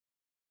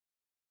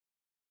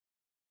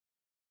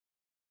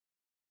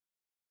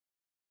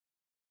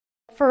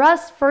For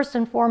us, first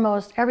and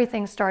foremost,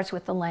 everything starts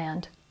with the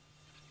land.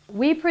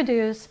 We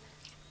produce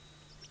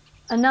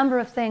a number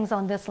of things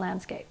on this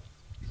landscape.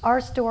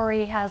 Our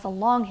story has a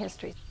long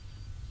history.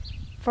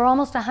 For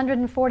almost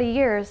 140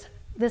 years,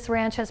 this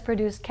ranch has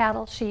produced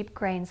cattle, sheep,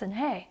 grains, and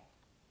hay.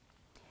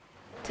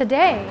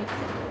 Today,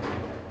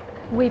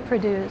 we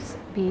produce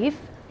beef,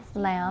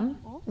 lamb,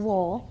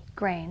 wool,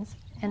 grains,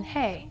 and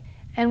hay.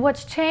 And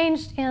what's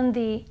changed in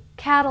the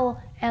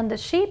cattle and the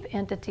sheep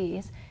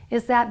entities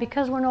is that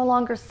because we're no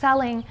longer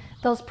selling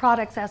those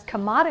products as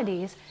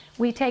commodities,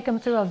 we take them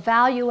through a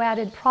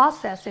value-added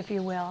process, if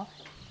you will.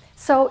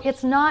 So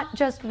it's not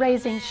just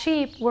raising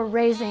sheep, we're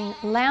raising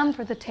lamb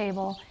for the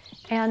table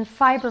and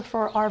fiber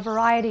for our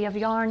variety of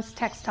yarns,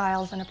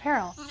 textiles, and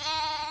apparel.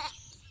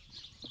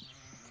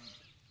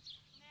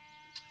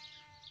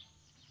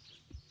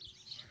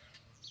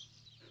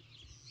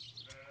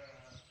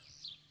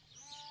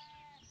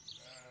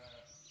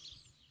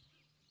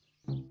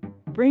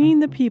 Bringing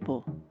the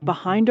people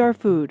behind our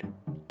food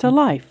to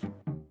life.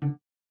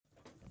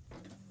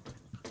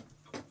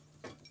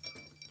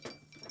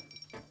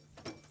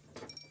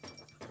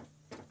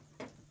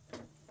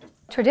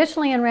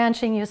 Traditionally in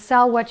ranching, you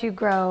sell what you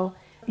grow,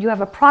 you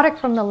have a product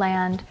from the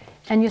land,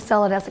 and you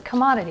sell it as a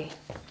commodity.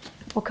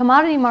 Well,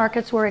 commodity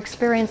markets were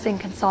experiencing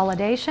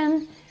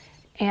consolidation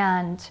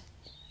and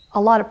a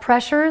lot of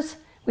pressures.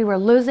 We were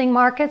losing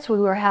markets, we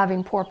were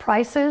having poor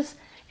prices,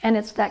 and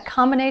it's that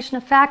combination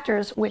of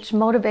factors which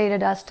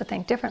motivated us to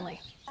think differently.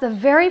 The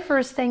very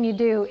first thing you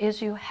do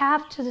is you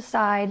have to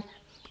decide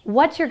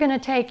what you're going to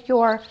take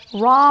your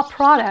raw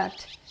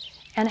product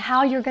and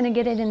how you're going to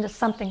get it into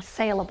something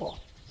saleable.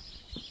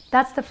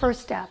 That's the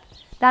first step.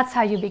 That's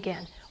how you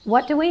begin.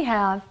 What do we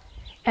have,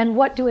 and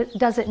what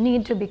does it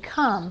need to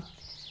become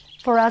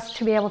for us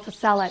to be able to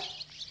sell it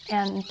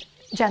and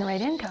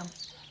generate income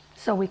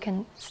so we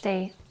can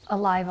stay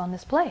alive on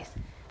this place?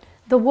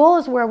 The wool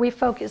is where we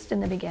focused in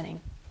the beginning.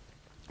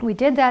 We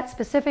did that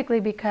specifically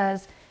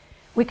because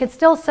we could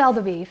still sell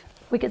the beef,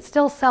 we could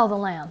still sell the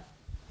lamb,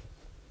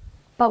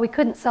 but we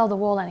couldn't sell the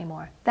wool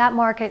anymore. That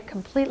market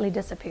completely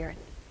disappeared.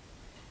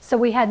 So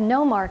we had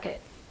no market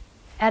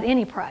at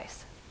any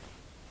price.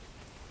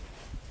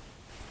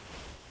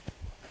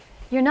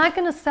 You're not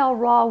going to sell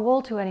raw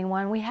wool to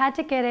anyone. We had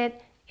to get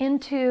it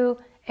into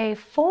a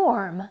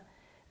form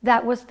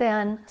that was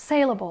then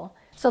saleable.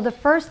 So the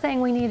first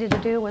thing we needed to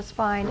do was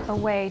find a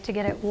way to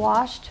get it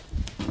washed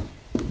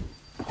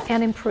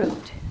and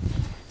improved.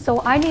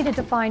 So I needed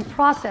to find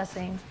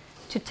processing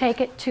to take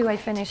it to a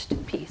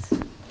finished piece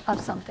of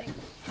something.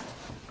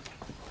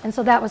 And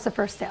so that was the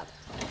first step.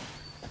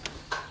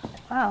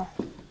 Wow,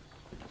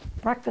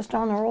 breakfast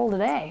on the roll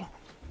today.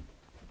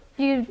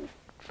 You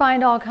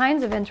find all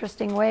kinds of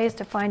interesting ways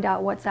to find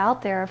out what's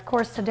out there. Of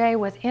course, today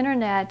with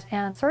internet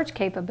and search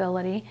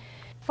capability,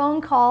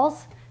 phone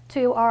calls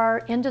to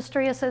our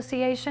industry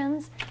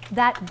associations,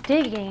 that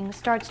digging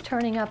starts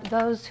turning up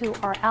those who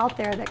are out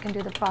there that can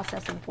do the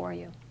processing for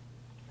you.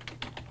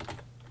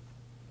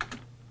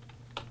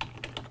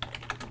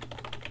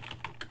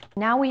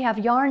 Now we have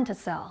yarn to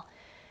sell.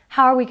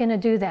 How are we going to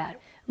do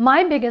that?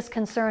 My biggest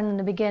concern in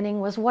the beginning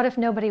was, what if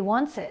nobody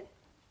wants it?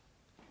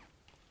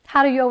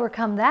 How do you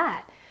overcome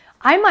that?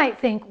 I might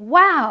think,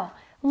 wow,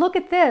 look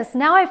at this.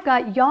 Now I've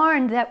got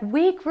yarn that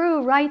we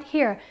grew right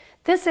here.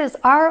 This is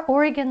our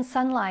Oregon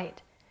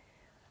sunlight,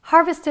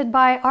 harvested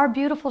by our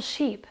beautiful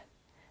sheep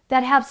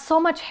that have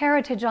so much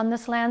heritage on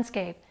this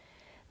landscape.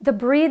 The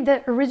breed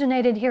that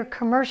originated here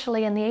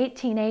commercially in the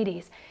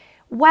 1880s.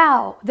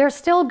 Wow, they're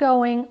still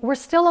going, we're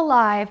still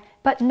alive,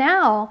 but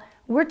now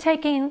we're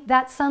taking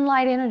that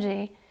sunlight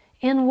energy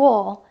in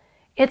wool.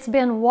 It's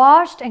been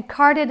washed and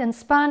carded and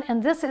spun,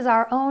 and this is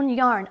our own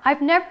yarn.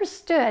 I've never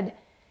stood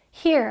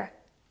here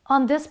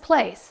on this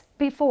place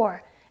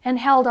before and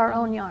held our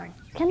own yarn.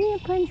 Come here,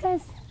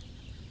 princess.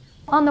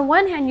 On the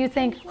one hand, you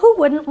think, who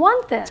wouldn't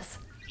want this?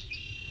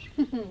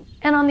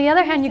 And on the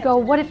other hand, you go,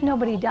 what if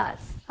nobody does?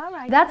 All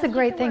right, that's a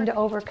great thing to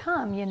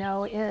overcome, you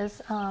know,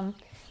 is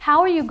how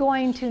are you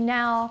going to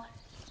now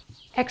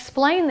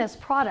explain this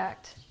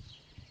product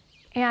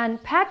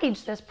and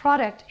package this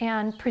product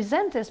and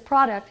present this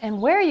product, and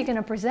where are you going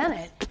to present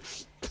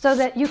it so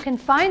that you can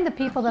find the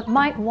people that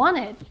might want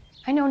it?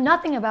 I know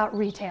nothing about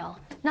retail,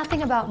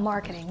 nothing about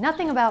marketing,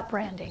 nothing about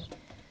branding,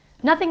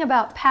 nothing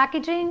about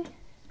packaging,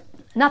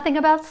 nothing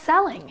about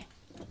selling.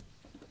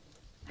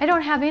 I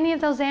don't have any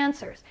of those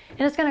answers.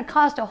 And it's going to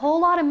cost a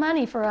whole lot of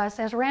money for us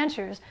as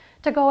ranchers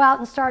to go out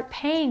and start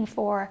paying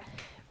for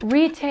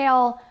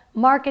retail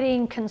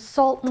marketing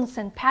consultants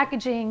and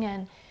packaging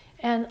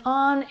and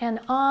on and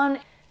on.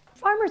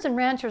 Farmers and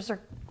ranchers are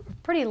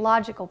pretty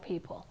logical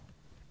people.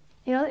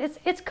 You know,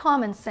 it's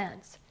common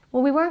sense.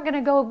 Well, we weren't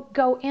going to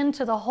go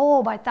into the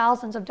hole by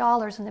thousands of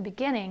dollars in the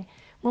beginning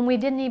when we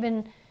didn't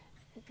even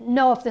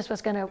know if this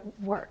was going to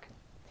work.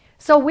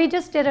 So we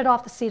just did it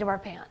off the seat of our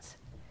pants.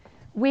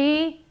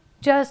 We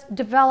just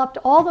developed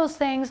all those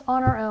things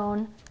on our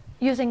own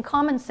using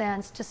common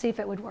sense to see if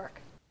it would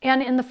work.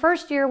 And in the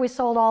first year, we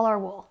sold all our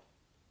wool.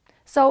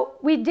 So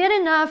we did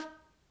enough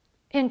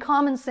in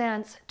common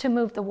sense to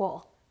move the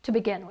wool. to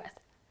begin with.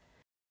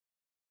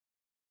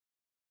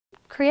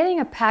 Creating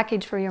a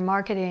package for your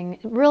marketing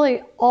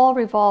really all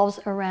revolves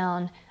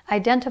around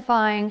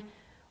identifying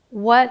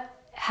what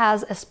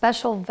has a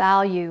special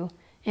value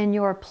in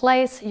your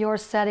place, your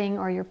setting,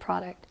 or your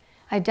product.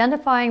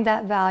 Identifying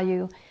that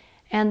value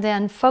and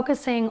then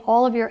focusing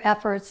all of your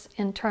efforts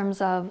in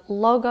terms of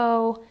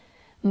logo,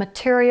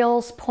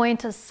 materials,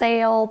 point of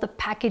sale, the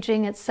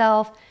packaging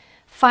itself,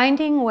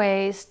 finding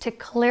ways to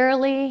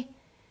clearly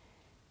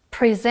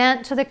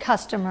present to the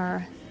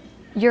customer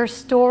your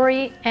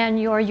story and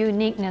your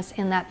uniqueness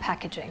in that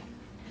packaging.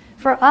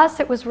 For us,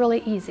 it was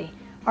really easy,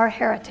 our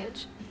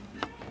heritage.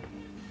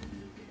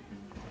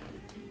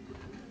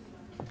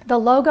 The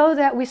logo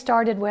that we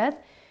started with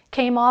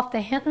came off the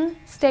Hinton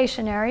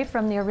stationery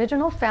from the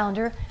original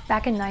founder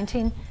back in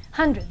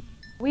 1900.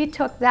 We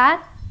took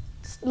that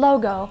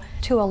logo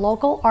to a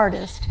local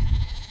artist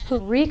who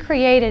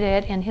recreated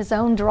it in his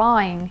own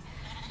drawing,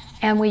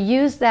 and we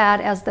used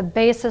that as the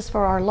basis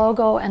for our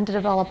logo and to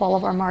develop all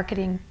of our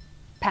marketing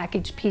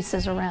package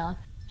pieces around.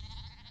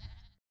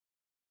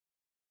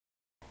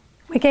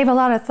 We gave a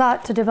lot of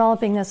thought to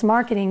developing this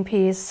marketing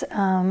piece,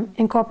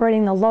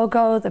 incorporating the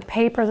logo, the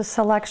paper, the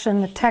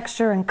selection, the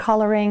texture and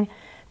coloring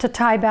to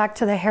tie back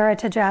to the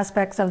heritage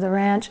aspects of the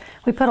ranch.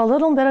 We put a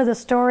little bit of the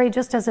story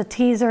just as a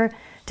teaser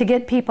to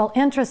get people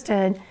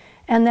interested,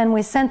 and then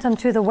we sent them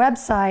to the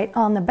website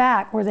on the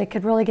back where they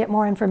could really get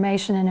more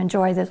information and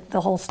enjoy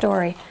the whole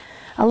story.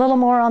 A little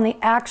more on the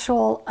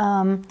actual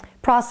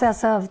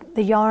process of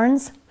the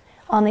yarns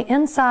on the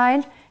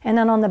inside, and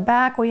then on the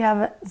back we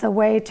have the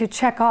way to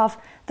check off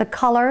the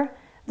color,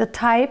 the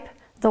type,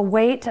 the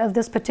weight of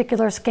this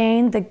particular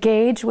skein, the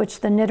gauge which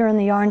the knitter in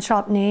the yarn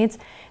shop needs,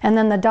 and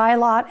then the dye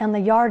lot and the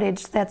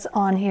yardage that's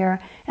on here,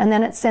 and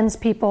then it sends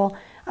people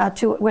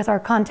with our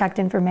contact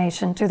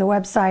information to the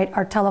website,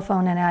 our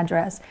telephone and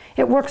address.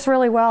 It works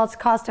really well, it's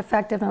cost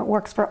effective, and it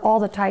works for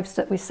all the types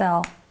that we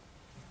sell.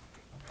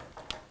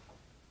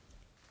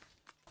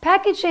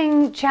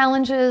 Packaging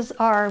challenges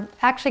are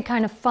actually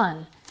kind of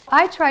fun.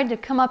 I tried to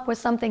come up with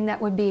something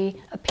that would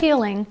be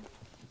appealing.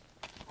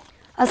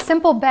 A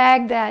simple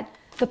bag that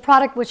the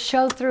product would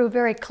show through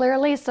very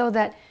clearly so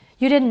that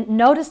you didn't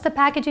notice the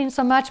packaging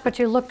so much, but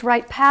you looked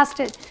right past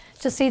it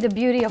to see the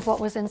beauty of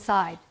what was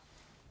inside.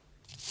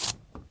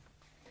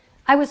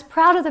 I was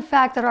proud of the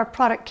fact that our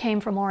product came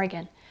from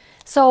Oregon.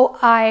 So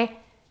I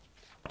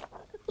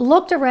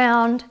looked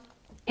around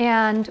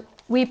and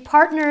we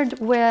partnered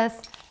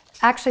with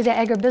actually the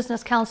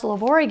Agribusiness Council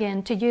of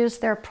Oregon to use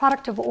their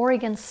Product of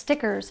Oregon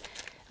stickers,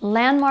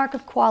 landmark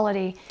of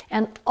quality,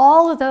 and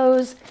all of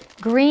those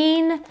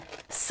green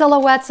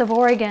silhouettes of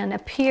Oregon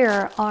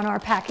appear on our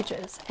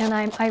packages. And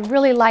I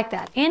really like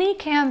that. Any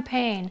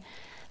campaign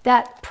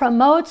that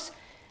promotes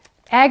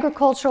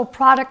agricultural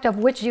product of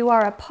which you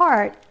are a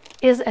part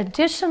is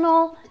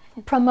additional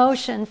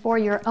promotion for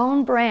your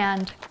own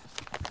brand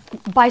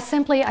by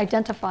simply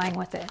identifying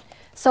with it.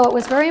 So it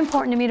was very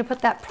important to me to put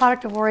that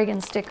Product of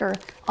Oregon sticker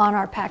on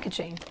our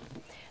packaging.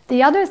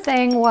 The other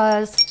thing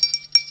was,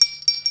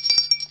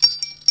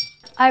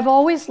 I've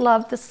always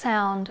loved the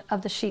sound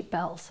of the sheep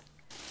bells.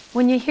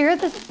 When you hear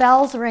the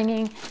bells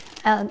ringing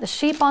and the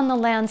sheep on the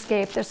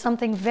landscape, there's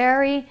something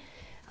very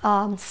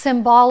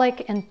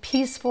symbolic and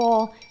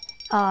peaceful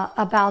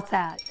about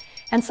that.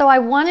 And so I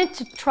wanted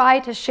to try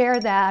to share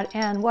that,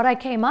 and what I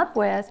came up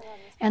with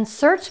and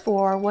searched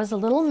for was a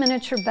little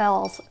miniature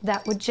bells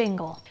that would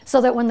jingle,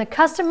 so that when the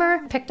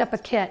customer picked up a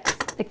kit,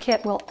 the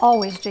kit will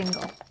always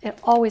jingle. It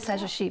always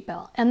has a sheep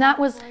bell. And that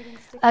was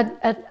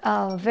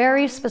a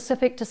very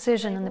specific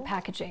decision in the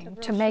packaging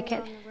to make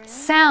it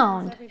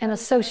sound and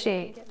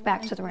associate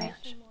back to the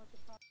ranch.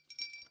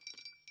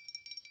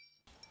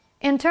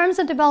 In terms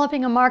of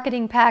developing a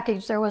marketing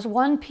package, there was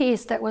one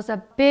piece that was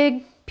a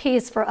big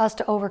piece for us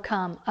to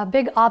overcome, a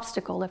big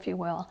obstacle, if you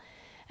will.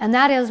 And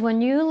that is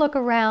when you look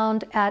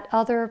around at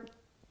other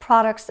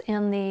products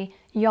in the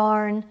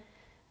yarn,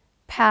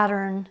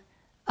 pattern,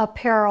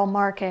 apparel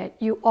market,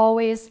 you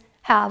always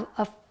have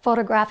a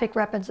photographic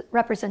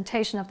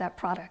representation of that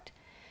product.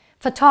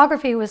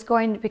 Photography was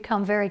going to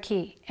become very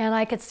key, and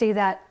I could see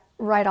that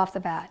right off the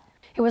bat.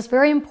 It was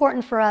very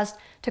important for us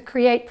to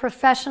create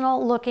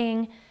professional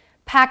looking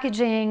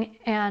packaging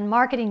and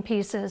marketing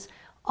pieces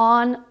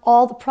on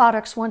all the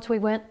products once we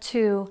went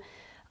to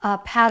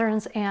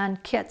patterns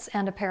and kits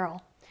and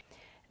apparel.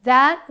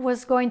 That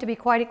was going to be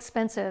quite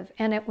expensive,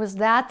 and it was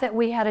that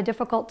we had a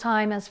difficult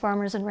time as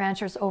farmers and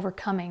ranchers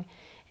overcoming.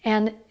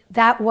 And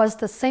that was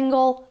the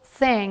single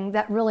thing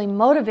that really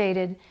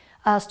motivated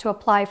us to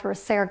apply for a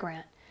SARE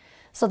grant.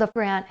 So the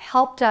grant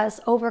helped us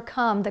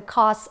overcome the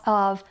costs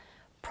of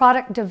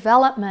product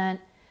development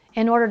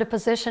in order to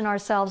position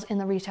ourselves in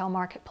the retail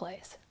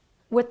marketplace.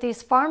 With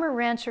these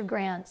farmer-rancher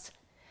grants,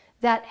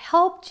 that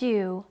helped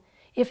you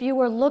if you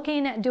were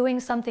looking at doing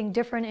something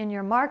different in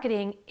your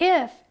marketing,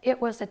 if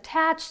it was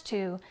attached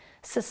to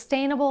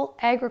sustainable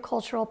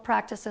agricultural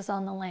practices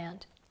on the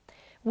land.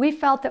 We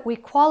felt that we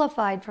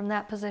qualified from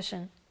that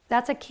position.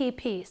 That's a key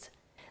piece.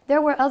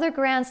 There were other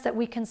grants that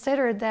we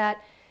considered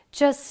that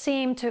just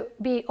seemed to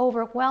be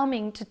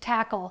overwhelming to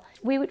tackle.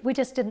 We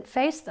just didn't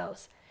face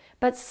those.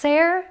 But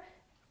SARE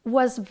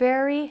was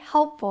very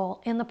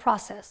helpful in the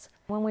process.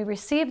 When we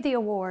received the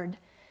award,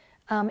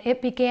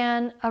 it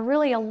began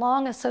really a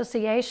long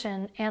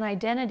association and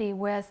identity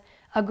with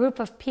a group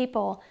of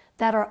people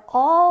that are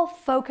all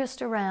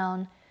focused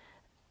around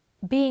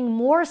being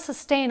more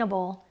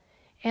sustainable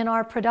in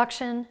our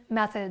production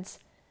methods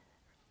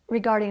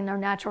regarding our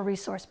natural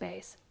resource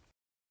base.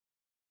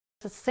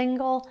 The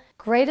single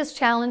greatest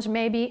challenge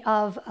maybe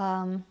of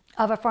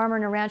a farmer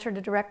and a rancher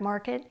to direct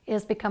market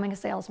is becoming a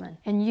salesman,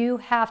 and you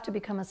have to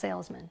become a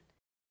salesman.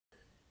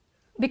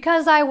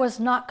 Because I was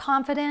not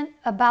confident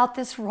about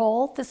this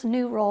role, this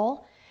new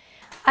role,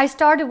 I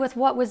started with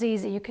what was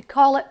easy. You could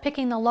call it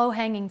picking the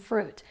low-hanging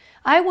fruit.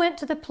 I went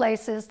to the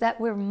places that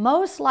were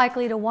most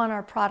likely to want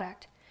our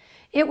product.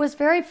 It was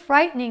very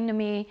frightening to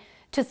me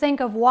to think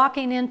of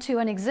walking into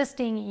an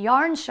existing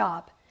yarn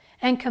shop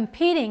and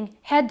competing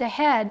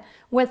head-to-head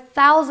with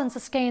thousands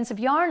of skeins of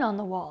yarn on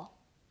the wall.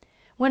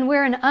 When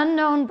we're an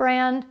unknown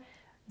brand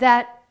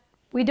that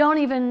we don't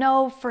even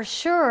know for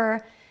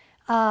sure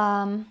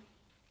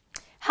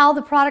how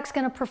the product's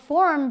going to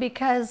perform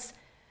because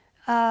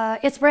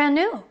it's brand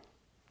new.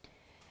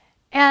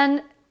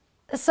 And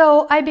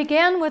so I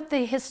began with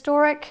the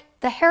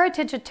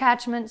heritage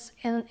attachments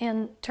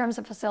in terms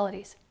of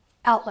facilities,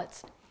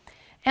 outlets.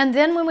 And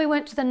then when we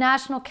went to the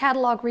national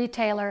catalog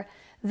retailer,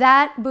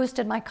 that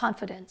boosted my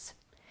confidence.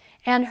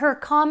 And her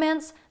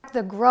comments,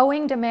 the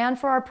growing demand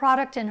for our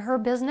product in her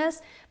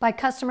business by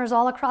customers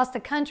all across the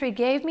country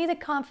gave me the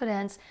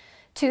confidence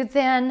to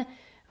then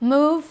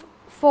move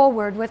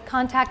forward with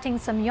contacting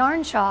some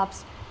yarn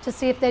shops to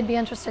see if they'd be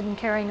interested in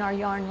carrying our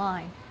yarn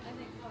line.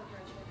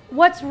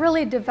 What's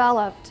really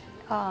developed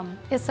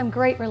is some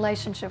great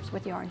relationships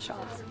with yarn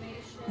shops.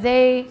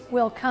 They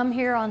will come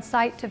here on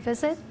site to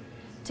visit,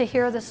 to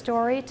hear the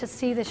story, to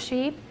see the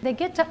sheep. They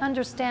get to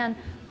understand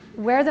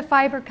where the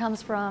fiber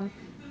comes from,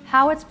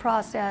 how it's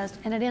processed,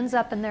 and it ends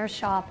up in their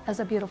shop as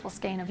a beautiful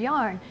skein of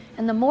yarn.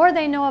 And the more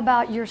they know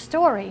about your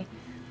story,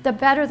 the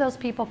better those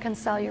people can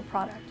sell your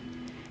product.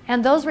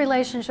 And those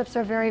relationships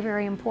are very,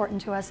 very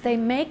important to us. They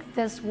make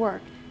this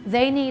work.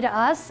 They need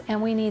us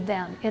and we need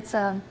them. It's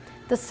the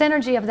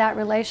synergy of that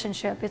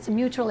relationship. It's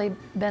mutually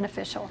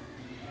beneficial.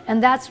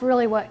 And that's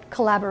really what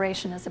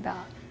collaboration is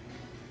about.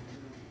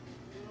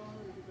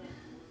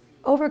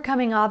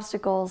 Overcoming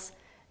obstacles,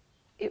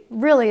 it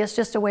really is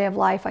just a way of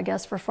life, I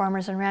guess, for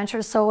farmers and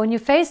ranchers. So when you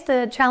face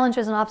the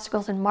challenges and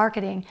obstacles in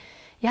marketing,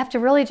 you have to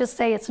really just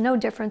say it's no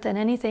different than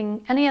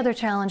any other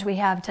challenge we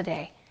have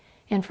today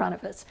in front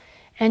of us.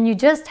 And you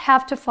just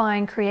have to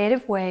find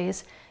creative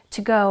ways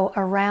to go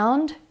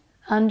around,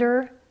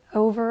 under,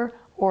 over,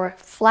 or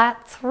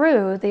flat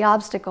through the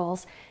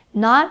obstacles,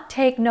 not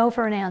take no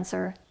for an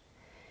answer,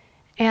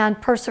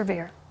 and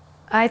persevere.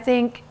 I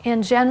think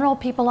in general,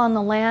 people on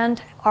the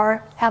land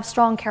have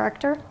strong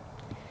character.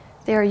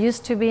 They are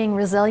used to being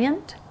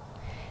resilient.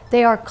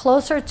 They are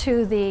closer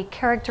to the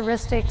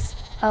characteristics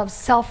of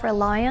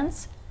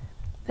self-reliance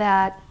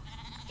that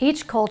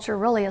each culture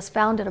really is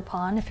founded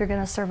upon if you're going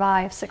to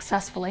survive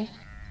successfully.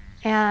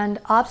 And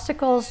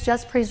obstacles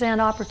just present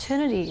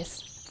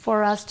opportunities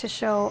for us to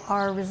show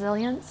our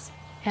resilience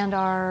and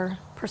our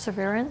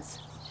perseverance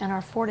and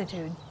our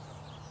fortitude.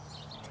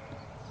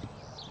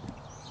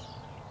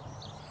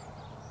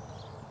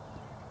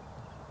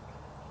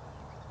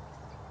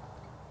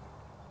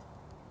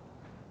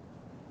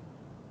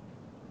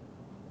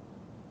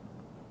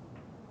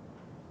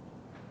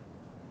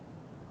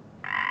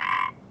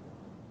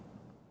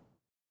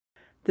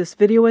 This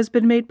video has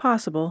been made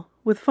possible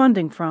with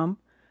funding from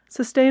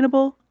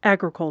Sustainable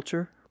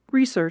Agriculture,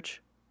 Research,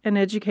 and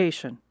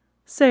Education,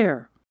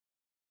 SARE.